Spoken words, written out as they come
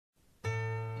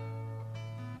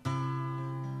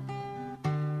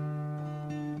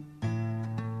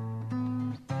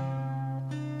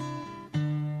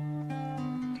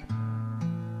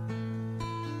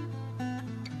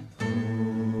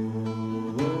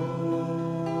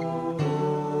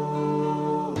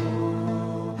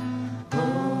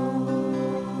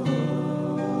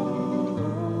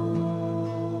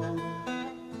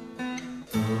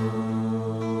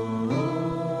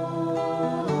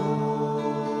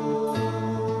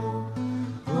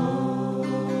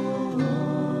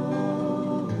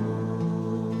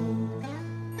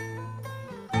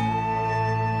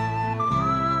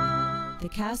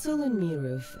castle in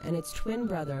Mirów and its twin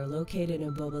brother located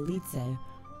in Bobolice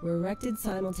were erected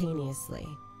simultaneously.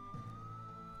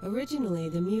 Originally,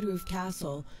 the Mirów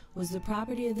castle was the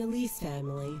property of the Lis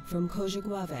family from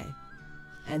Koziegłowy,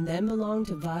 and then belonged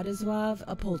to Władyslaw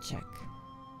Opolczyk.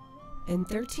 In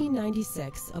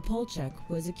 1396, Opolczyk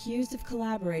was accused of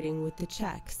collaborating with the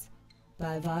Czechs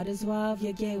by Władyslaw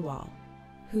Jagiełło,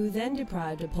 who then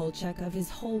deprived Opolczyk of his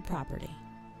whole property.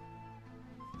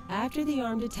 After the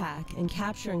armed attack and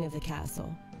capturing of the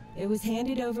castle, it was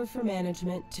handed over for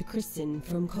management to Cristin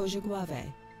from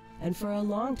Koziegłowy, and for a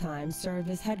long time served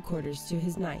as headquarters to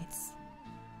his knights.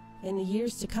 In the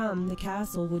years to come, the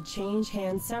castle would change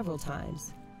hands several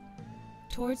times.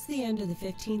 Towards the end of the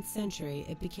 15th century,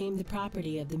 it became the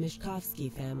property of the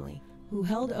Myszkowski family, who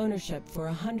held ownership for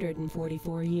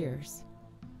 144 years.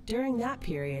 During that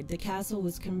period, the castle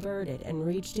was converted and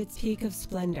reached its peak of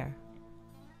splendor.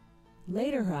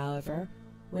 Later, however,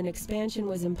 when expansion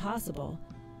was impossible,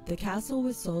 the castle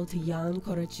was sold to Jan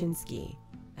Koryciński,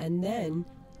 and then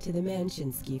to the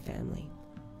Męciński family.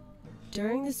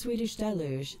 During the Swedish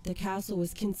Deluge, the castle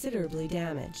was considerably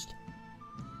damaged.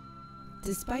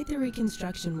 Despite the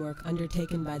reconstruction work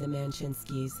undertaken by the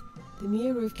Męcińskis, the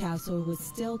Mirów castle was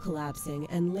still collapsing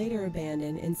and later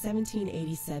abandoned in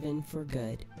 1787 for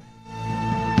good.